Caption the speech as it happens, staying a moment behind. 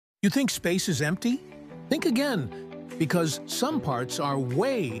You think space is empty? Think again, because some parts are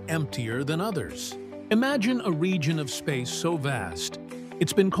way emptier than others. Imagine a region of space so vast.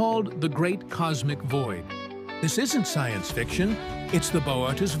 It's been called the Great Cosmic Void. This isn't science fiction, it's the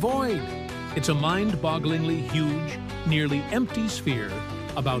Boötes Void. It's a mind-bogglingly huge, nearly empty sphere,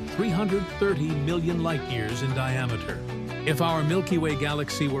 about 330 million light-years in diameter. If our Milky Way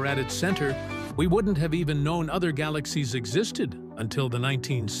galaxy were at its center, we wouldn't have even known other galaxies existed until the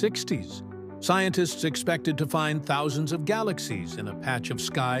 1960s. Scientists expected to find thousands of galaxies in a patch of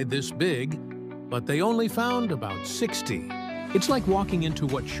sky this big, but they only found about 60. It's like walking into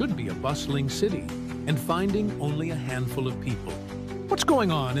what should be a bustling city and finding only a handful of people. What's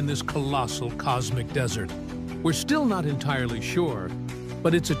going on in this colossal cosmic desert? We're still not entirely sure,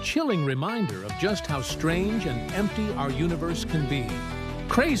 but it's a chilling reminder of just how strange and empty our universe can be.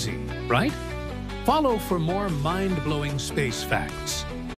 Crazy, right? Follow for more mind-blowing space facts.